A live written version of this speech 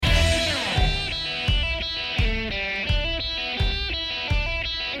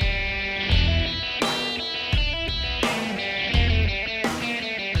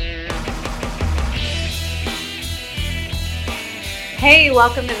Hey,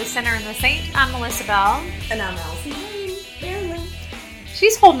 welcome to The Sinner and the Saint. I'm Melissa Bell. And I'm Allison. Barely.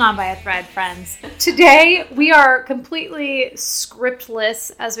 She's holding on by a thread, friends. Today, we are completely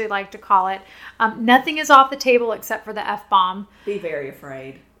scriptless, as we like to call it. Nothing is off the table except for the F-bomb. Be very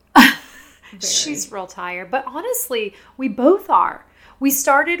afraid. She's real tired. But honestly, we both are. We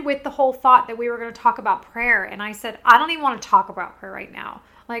started with the whole thought that we were going to talk about prayer. And I said, I don't even want to talk about prayer right now.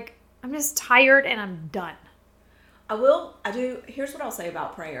 Like, I'm just tired and I'm done. Here's what I'll say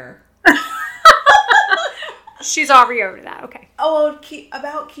about prayer. She's already over that. Okay.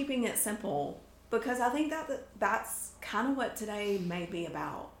 About keeping it simple. Because I think that's kind of what today may be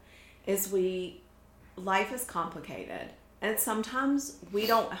about. Life is complicated. And sometimes we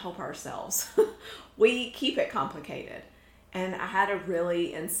don't help ourselves. We keep it complicated. And I had a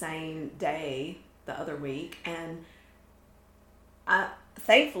really insane day the other week. And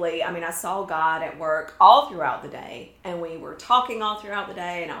thankfully, I saw God at work all throughout the day. And we were talking all throughout the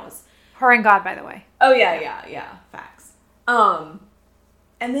day. And I was... Her and God, by the way. Oh, yeah. Facts. And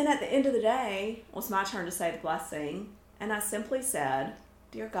then at the end of the day, it was my turn to say the blessing. And I simply said,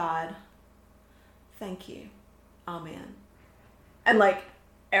 Dear God, thank you. Amen. And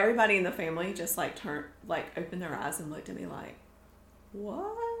everybody in the family just opened their eyes and looked at me like,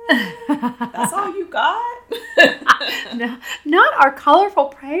 what? That's all you got? No, not our colorful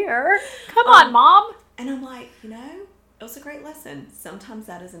prayer. Come on, Mom. And I'm like, it was a great lesson. Sometimes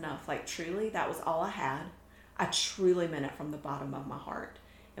that is enough. Truly, that was all I had. I truly meant it from the bottom of my heart.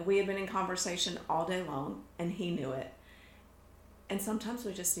 And we had been in conversation all day long, and he knew it. And sometimes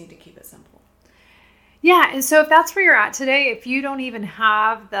we just need to keep it simple. Yeah, and so if that's where you're at today, if you don't even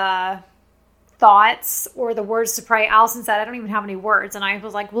have the thoughts or the words to pray, Allison said, I don't even have any words. And I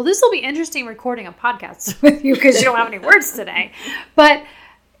was like, well, this will be interesting recording a podcast with you because you don't have any words today. But,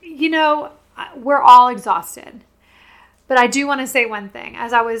 we're all exhausted. But I do want to say one thing.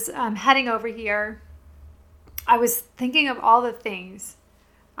 As I was heading over here, I was thinking of all the things.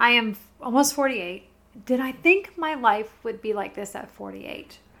 I am almost 48. Did I think my life would be like this at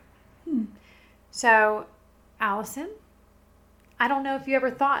 48? So, Allison, I don't know if you ever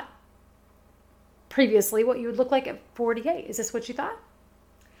thought previously what you would look like at 48. Is this what you thought?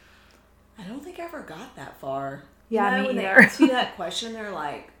 I don't think I ever got that far. Yeah, me when either. they ask you that question, they're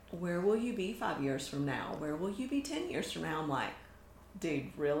like, where will you be 5 years from now? Where will you be 10 years from now? I'm like, dude,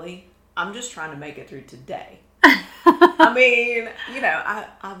 really? I'm just trying to make it through today. I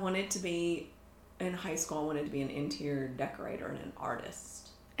wanted to be, in high school, I wanted to be an interior decorator and an artist.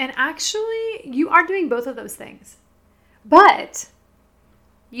 And actually, you are doing both of those things. But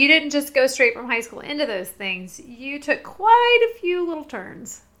you didn't just go straight from high school into those things. You took quite a few little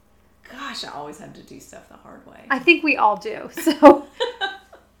turns. Gosh, I always had to do stuff the hard way. I think we all do. So,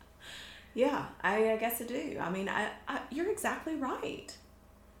 yeah, I guess I do. You're exactly right.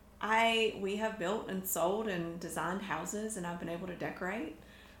 We have built and sold and designed houses, and I've been able to decorate.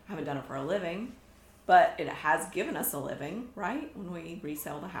 I haven't done it for a living, but it has given us a living, right? When we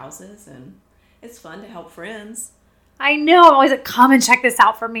resell the houses, and it's fun to help friends. I know. I'm always like, come and check this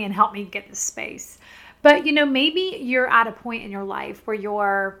out for me and help me get this space. But, maybe you're at a point in your life where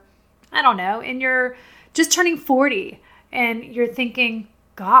you're, I don't know, and you're just turning 40 and you're thinking,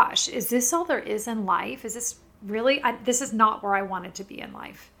 gosh, is this all there is in life? Is this really, this is not where I wanted to be in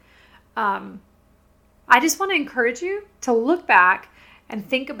life. I just want to encourage you to look back and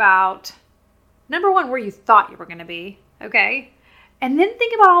think about, number one, where you thought you were going to be, okay? And then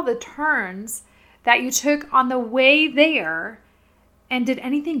think about all the turns that you took on the way there, and did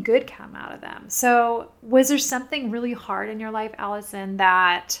anything good come out of them? So was there something really hard in your life, Allison,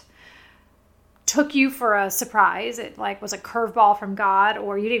 that took you for a surprise? It was a curveball from God,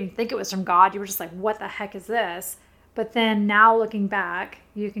 or you didn't even think it was from God. You were just like, what the heck is this? But then now looking back,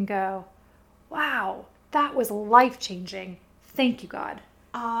 you can go, wow, that was life-changing. Thank you, God.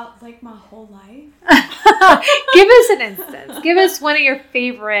 My whole life? Give us an instance. Give us one of your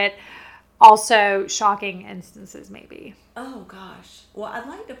favorite, also shocking instances, maybe. Oh, gosh. Well, I'd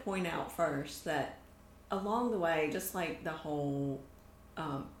like to point out first that along the way, just like the whole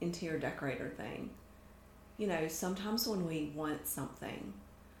interior decorator thing, sometimes when we want something,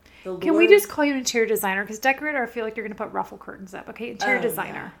 Can we just call you an interior designer? Because decorator, I feel like you're going to put ruffle curtains up. Okay, interior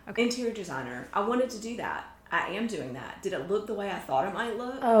designer. Yeah. Okay. Interior designer. I wanted to do that. I am doing that. Did it look the way I thought it might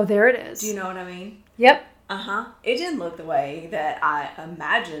look? Oh, there it is. Do you know what I mean? Yep. It didn't look the way that I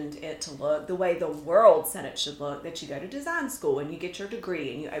imagined it to look, the way the world said it should look, that you go to design school and you get your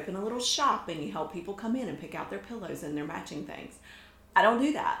degree and you open a little shop and you help people come in and pick out their pillows and their matching things. I don't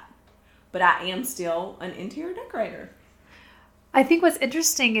do that. But I am still an interior decorator. I think what's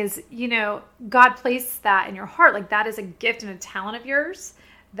interesting is, God placed that in your heart. Like that is a gift and a talent of yours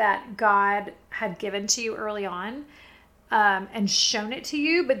that God had given to you early on, and shown it to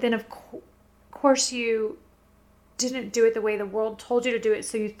you. But then of course you didn't do it the way the world told you to do it.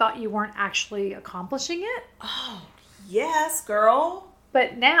 So you thought you weren't actually accomplishing it. Oh, yes, girl.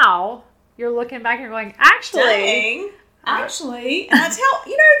 But now you're looking back and you're going, actually. Dang. Actually. And I tell,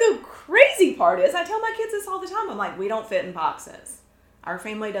 the crazy part is I tell my kids this all the time. I'm like, we don't fit in boxes. Our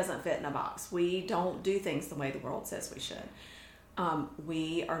family doesn't fit in a box. We don't do things the way the world says we should.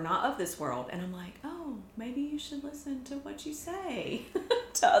 We are not of this world. And I'm like, oh, maybe you should listen to what you say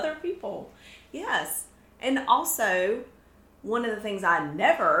to other people. Yes. And also, one of the things I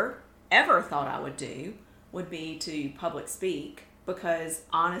never, ever thought I would do would be to public speak, because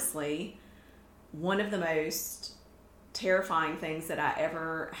honestly, one of the most terrifying things that I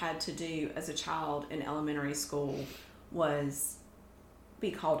ever had to do as a child in elementary school was be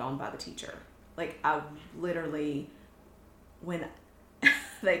called on by the teacher. Like, I literally, when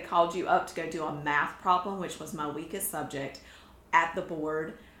they called you up to go do a math problem, which was my weakest subject, at the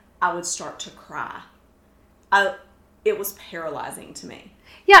board, I would start to cry. It was paralyzing to me.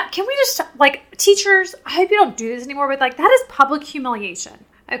 Yeah, can we just, teachers, I hope you don't do this anymore, but, that is public humiliation,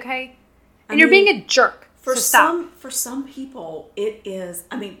 okay? And you're being a jerk. For some people, it is,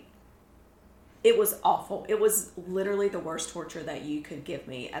 it was awful. It was literally the worst torture that you could give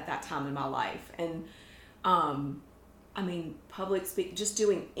me at that time in my life. And, public speak, just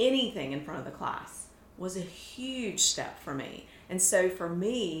doing anything in front of the class was a huge step for me. And so for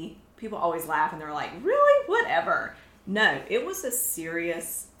me, people always laugh and they're like, really? Whatever. No, it was a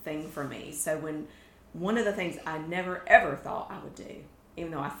serious thing for me. So one of the things I never ever thought I would do,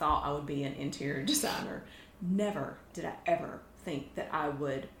 even though I thought I would be an interior designer, never did I ever think that I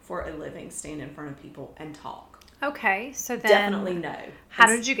would, for a living, stand in front of people and talk. Okay, so then... Definitely no. How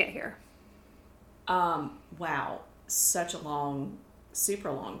did you get here? Wow. Such a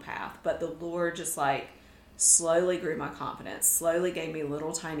super long path. But the Lord just slowly grew my confidence, slowly gave me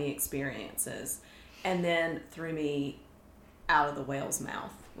little tiny experiences, and then threw me out of the whale's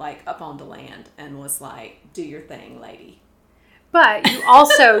mouth, up onto land, and was like, do your thing, lady. But you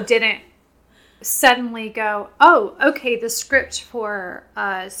also didn't suddenly go, oh, okay, the script for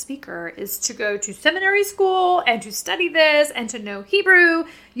a speaker is to go to seminary school and to study this and to know Hebrew.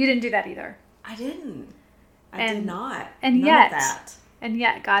 You didn't do that either. I didn't. I did not. And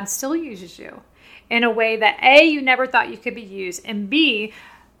yet God still uses you in a way that A, you never thought you could be used, and B,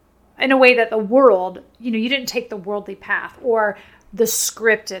 in a way that the world, you didn't take the worldly path or the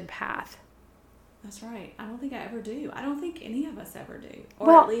scripted path. That's right. I don't think I ever do. I don't think any of us ever do.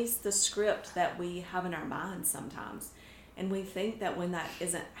 Or at least the script that we have in our minds sometimes. And we think that when that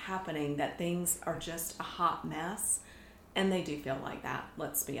isn't happening, that things are just a hot mess. And they do feel like that,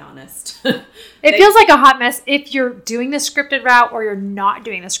 let's be honest. It feels like a hot mess if you're doing the scripted route or you're not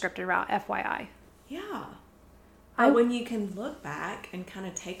doing the scripted route, FYI. Yeah. But when you can look back and kind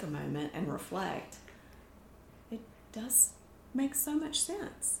of take a moment and reflect, it does make so much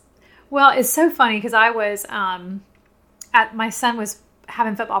sense. Well, it's so funny because I was my son was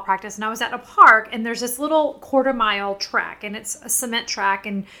having football practice, and I was at a park, and there's this little 1/4-mile track, and it's a cement track,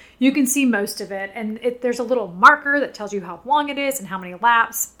 and you can see most of it, and there's a little marker that tells you how long it is and how many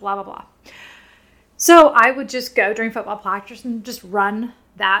laps, blah, blah, blah. So I would just go during football practice and just run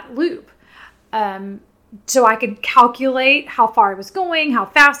that loop. So I could calculate how far I was going, how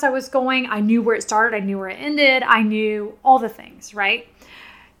fast I was going. I knew where it started. I knew where it ended. I knew all the things, right?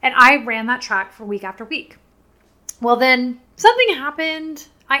 And I ran that track for week after week. Well, then something happened.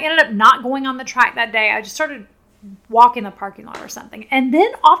 I ended up not going on the track that day. I just started walking the parking lot or something. And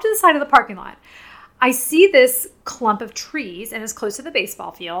then off to the side of the parking lot, I see this clump of trees, and it's close to the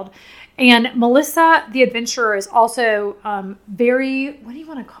baseball field. And Melissa, the adventurer, is also I'm very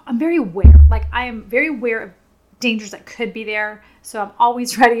aware. I am very aware of dangers that could be there. So I'm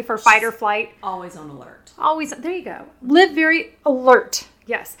always ready for fight or flight. Always on alert. Always. There you go. Live very alert.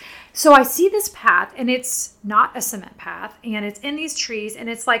 Yes. So I see this path, and it's not a cement path, and it's in these trees, and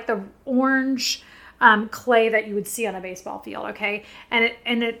it's like the orange clay that you would see on a baseball field. Okay.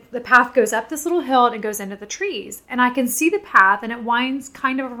 And the path goes up this little hill, and it goes into the trees, and I can see the path, and it winds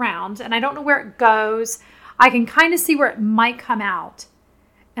kind of around, and I don't know where it goes. I can kind of see where it might come out.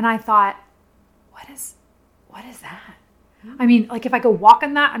 And I thought, what is that? I mean, if I go walk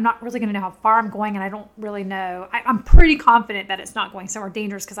on that, I'm not really going to know how far I'm going, and I don't really know. I'm pretty confident that it's not going somewhere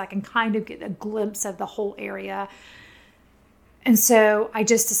dangerous because I can kind of get a glimpse of the whole area. And so I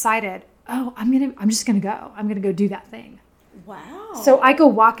just decided, I'm just going to go. I'm going to go do that thing. Wow. So I go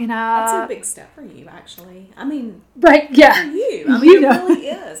walking up. That's a big step for you, actually. I mean, right? Yeah. for you. I mean, it really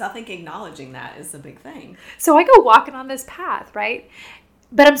is. I think acknowledging that is a big thing. So I go walking on this path, right?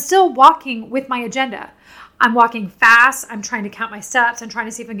 But I'm still walking with my agenda. I'm walking fast. I'm trying to count my steps. I'm trying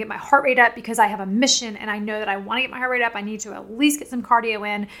to see if I can get my heart rate up because I have a mission and I know that I want to get my heart rate up. I need to at least get some cardio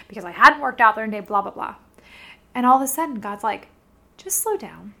in because I hadn't worked out there in day, blah, blah, blah. And all of a sudden, God's like, just slow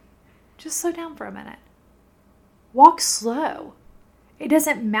down. Just slow down for a minute. Walk slow. It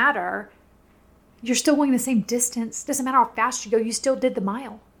doesn't matter. You're still going the same distance. Doesn't matter how fast you go. You still did the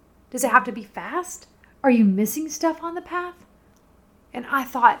mile. Does it have to be fast? Are you missing stuff on the path? And I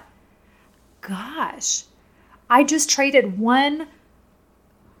thought, gosh, I just traded one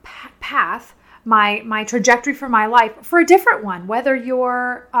path, my trajectory for my life, for a different one. Whether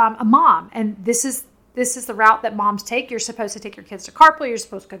you're a mom, and this is the route that moms take. You're supposed to take your kids to carpool. You're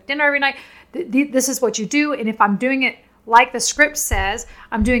supposed to cook dinner every night. This is what you do. And if I'm doing it like the script says,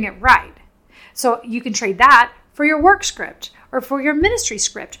 I'm doing it right. So you can trade that for your work script or for your ministry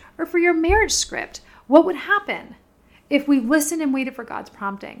script or for your marriage script. What would happen if we listened and waited for God's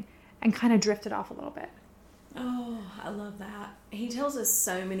prompting and kind of drifted off a little bit? Oh, I love that. He tells us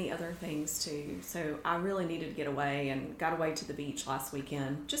so many other things too. So I really needed to get away and got away to the beach last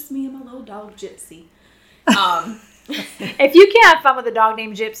weekend. Just me and my little dog, Gypsy. If you can't have fun with a dog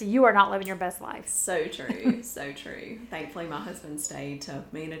named Gypsy, you are not living your best life. So true. So true. Thankfully, my husband stayed to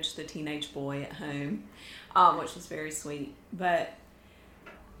manage the teenage boy at home, which was very sweet. But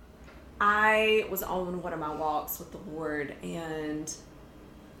I was on one of my walks with the Lord, and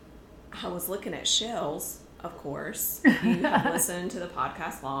I was looking at shells, of course. If you have listened to the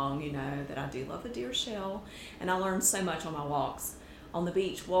podcast long, you know that I do love a deer shell, and I learned so much on my walks on the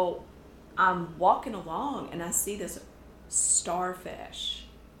beach. Well, I'm walking along, and I see this starfish,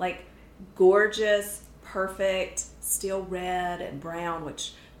 like gorgeous, perfect, still red and brown,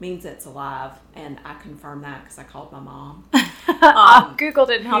 which means it's alive, and I confirmed that because I called my mom. Google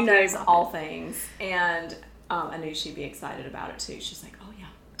didn't help. Who knows all things, and I knew she'd be excited about it too. She's like, "Oh yeah,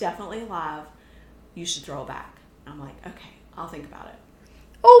 definitely alive. You should throw it back." I'm like, "Okay, I'll think about it."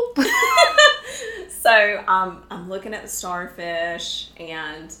 Oh, so I'm looking at the starfish,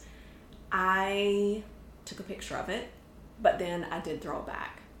 and I took a picture of it, but then I did throw it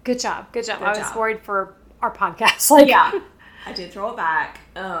back. Good job. I was job. worried for our podcast. Yeah, I did throw it back.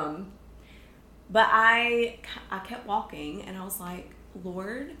 But I kept walking, and I was like,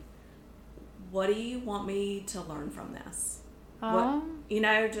 "Lord, what do you want me to learn from this?"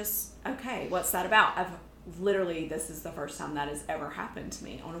 Just, okay, what's that about? This is the first time that has ever happened to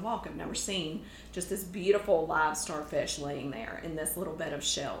me on a walk. I've never seen just this beautiful live starfish laying there in this little bed of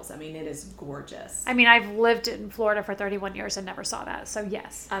shells. I mean, it is gorgeous. I mean, I've lived in Florida for 31 years and never saw that. So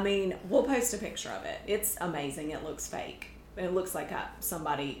yes. I mean, we'll post a picture of it. It's amazing. It looks fake. It looks like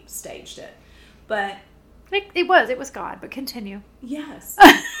somebody staged it. But it was God, but continue. Yes.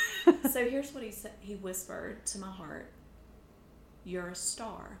 So here's what he said. He whispered to my heart, "You're a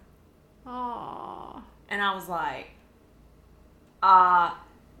star." Aww. And I was like,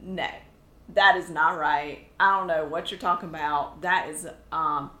 no, that is not right. I don't know what you're talking about. That is,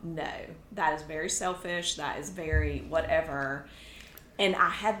 no, that is very selfish. That is very whatever. And I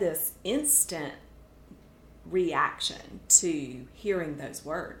had this instant reaction to hearing those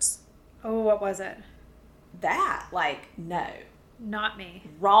words. Oh, what was it? No. Not me.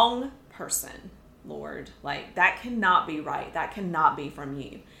 Wrong person, Lord. That cannot be right. That cannot be from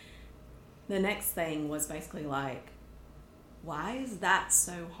you. The next thing was basically why is that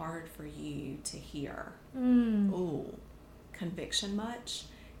so hard for you to hear? Ooh, conviction much?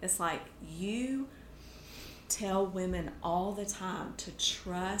 It's like you tell women all the time to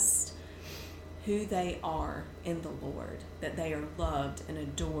trust who they are in the Lord, that they are loved and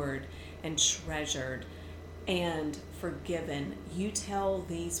adored and treasured and forgiven. You tell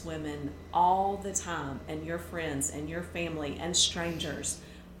these women all the time, and your friends and your family and strangers,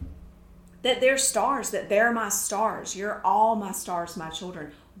 that they're stars, that they're my stars. You're all my stars, my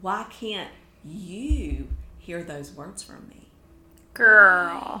children. Why can't you hear those words from me?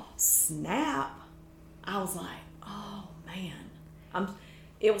 Girl. Snap. I was like, oh man.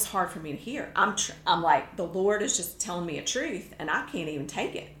 It was hard for me to hear. I'm like, the Lord is just telling me a truth, and I can't even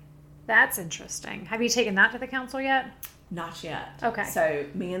take it. That's interesting. Have you taken that to the council yet? Not yet. Okay. So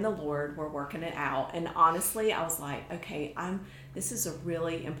me and the Lord were working it out, and honestly, I was like, okay, this is a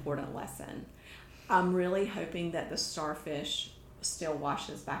really important lesson. I'm really hoping that the starfish still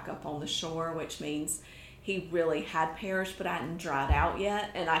washes back up on the shore, which means he really had perished but hadn't dried out yet,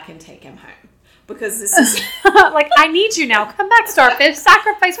 and I can take him home. because this is like, I need you now. Come back, Starfish.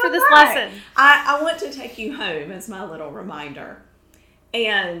 Sacrifice for this lesson. I want to take you home as my little reminder.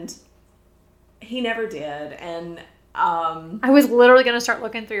 And he never did. And I was literally going to start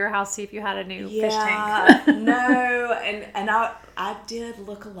looking through your house, see if you had a new fish tank. No, and I did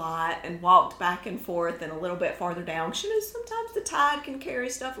look a lot and walked back and forth and a little bit farther down. You know, sometimes the tide can carry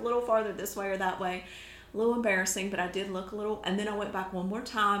stuff a little farther this way or that way. A little embarrassing, but I did look a little. And then I went back one more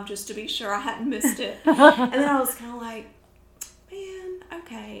time just to be sure I hadn't missed it. And then I was kind of like, man,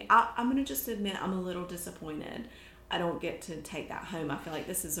 okay. I'm going to just admit I'm a little disappointed. I don't get to take that home. I feel like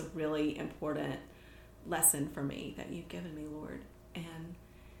this is a really important lesson for me that you've given me, Lord. And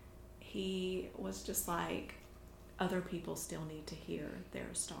he was just like, other people still need to hear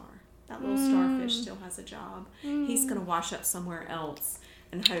their star. That little starfish still has a job. He's going to wash up somewhere else,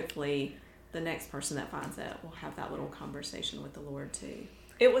 and hopefully the next person that finds it will have that little conversation with the Lord too.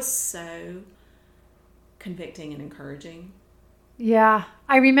 It was so convicting and encouraging. Yeah.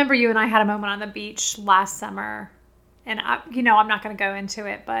 I remember you and I had a moment on the beach last summer, and I'm not going to go into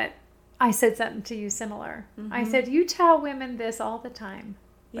it, but I said something to you similar. Mm-hmm. I said, you tell women this all the time,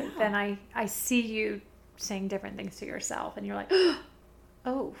 but then I see you saying different things to yourself, and you're like,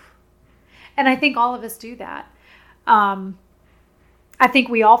 oh. And I think all of us do that. I think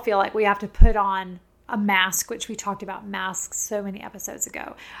we all feel like we have to put on a mask, which we talked about masks so many episodes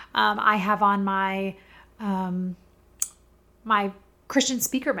ago. I have on my my Christian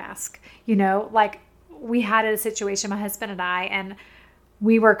speaker mask. Like we had a situation, my husband and I, and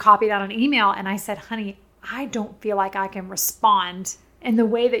we were copied out an email, and I said, honey, I don't feel like I can respond in the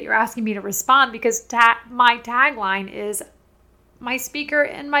way that you're asking me to respond, because my tagline is my speaker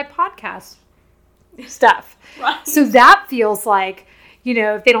and my podcast stuff. Right. So that feels like,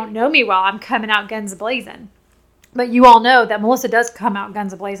 if they don't know me well, I'm coming out guns a-blazing. But you all know that Melissa does come out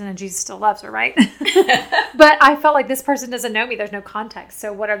guns a-blazing, and Jesus still loves her, right? But I felt like this person doesn't know me. There's no context.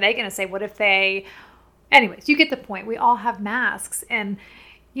 So what are they going to say? What if they... Anyways, you get the point. We all have masks, and,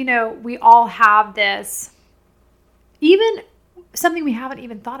 we all have this, even something we haven't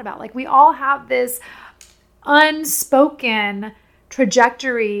even thought about. Like, we all have this unspoken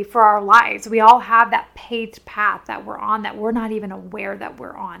trajectory for our lives. We all have that paved path that we're on that we're not even aware that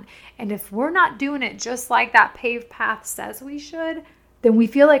we're on. And if we're not doing it just like that paved path says we should, then we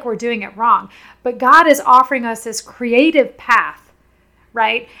feel like we're doing it wrong. But God is offering us this creative path.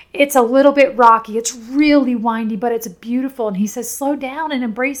 Right? It's a little bit rocky. It's really windy, but it's beautiful. And he says, slow down and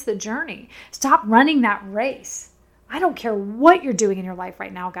embrace the journey. Stop running that race. I don't care what you're doing in your life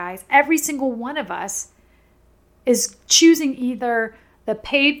right now, guys. Every single one of us is choosing either the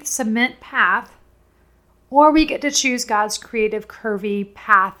paved cement path, or we get to choose God's creative, curvy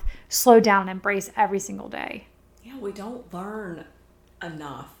path. Slow down and embrace every single day. Yeah, we don't learn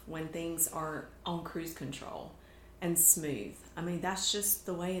enough when things are on cruise control and smooth. I mean, that's just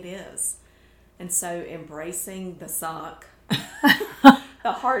the way it is. And so embracing the suck,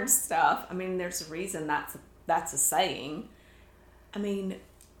 the hard stuff. I mean, there's a reason that's a saying. I mean,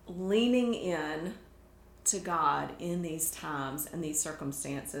 leaning in to God in these times and these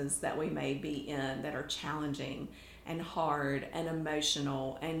circumstances that we may be in that are challenging and hard and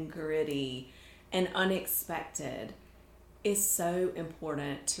emotional and gritty and unexpected is so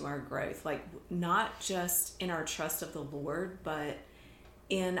important to our growth. Like, not just in our trust of the Lord, but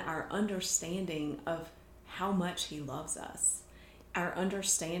in our understanding of how much he loves us, our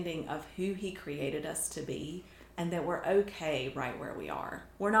understanding of who he created us to be, and that we're okay right where we are.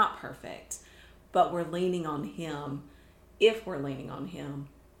 We're not perfect, but we're leaning on him. If we're leaning on him,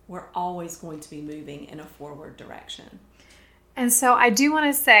 we're always going to be moving in a forward direction. And so I do want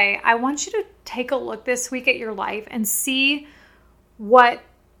to say, I want you to take a look this week at your life and see what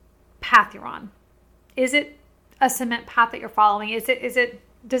path you're on. Is it a cement path that you're following? Does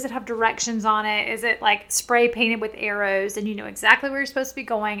it have directions on it? Is it like spray painted with arrows and you know exactly where you're supposed to be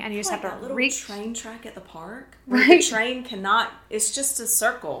going and you just have to little reach train track at the park where the train cannot, it's just a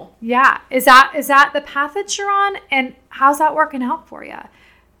circle. Yeah. Is that the path that you're on? And how's that working out for you?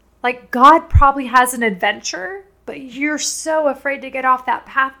 Like, God probably has an adventure, but you're so afraid to get off that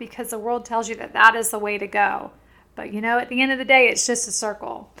path because the world tells you that is the way to go. But at the end of the day, it's just a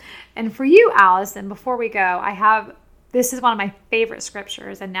circle. And for you, Allison, before we go, this is one of my favorite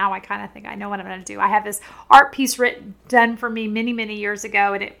scriptures, and now I kind of think I know what I'm going to do. I have this art piece done for me many, many years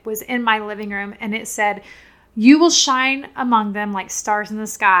ago, and it was in my living room, and it said, "You will shine among them like stars in the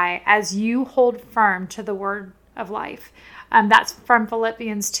sky as you hold firm to the word of life." That's from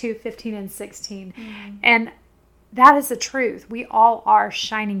Philippians 2:15 and 16. Mm-hmm. And that is the truth. We all are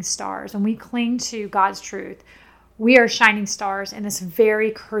shining stars. When we cling to God's truth, we are shining stars in this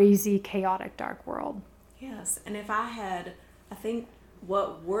very crazy, chaotic, dark world. Yes. And I think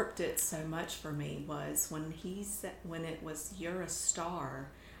what worked it so much for me was when he said, when it was, you're a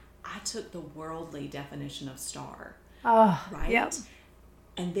star, I took the worldly definition of star. Oh, right? Yep.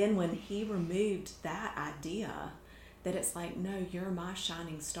 And then when he removed that idea, that it's like, no, you're my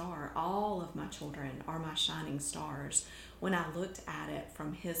shining star. All of my children are my shining stars. When I looked at it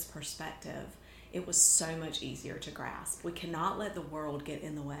from his perspective, it was so much easier to grasp. We cannot let the world get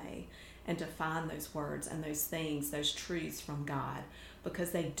in the way and define those words and those things, those truths from God,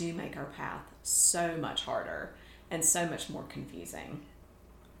 because they do make our path so much harder and so much more confusing.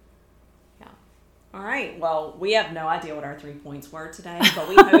 Yeah. All right. Well, we have no idea what our 3 points were today, but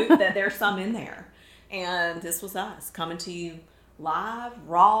we hope that there's some in there. And this was us coming to you live,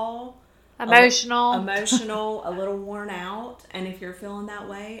 raw, emotional, a little worn out. And if you're feeling that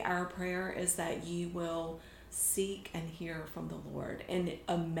way, our prayer is that you will seek and hear from the Lord in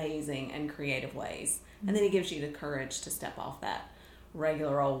amazing and creative ways. And then he gives you the courage to step off that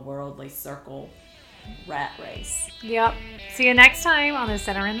regular old worldly circle rat race. Yep. See you next time on The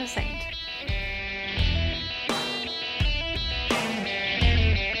Sinner and the Saint.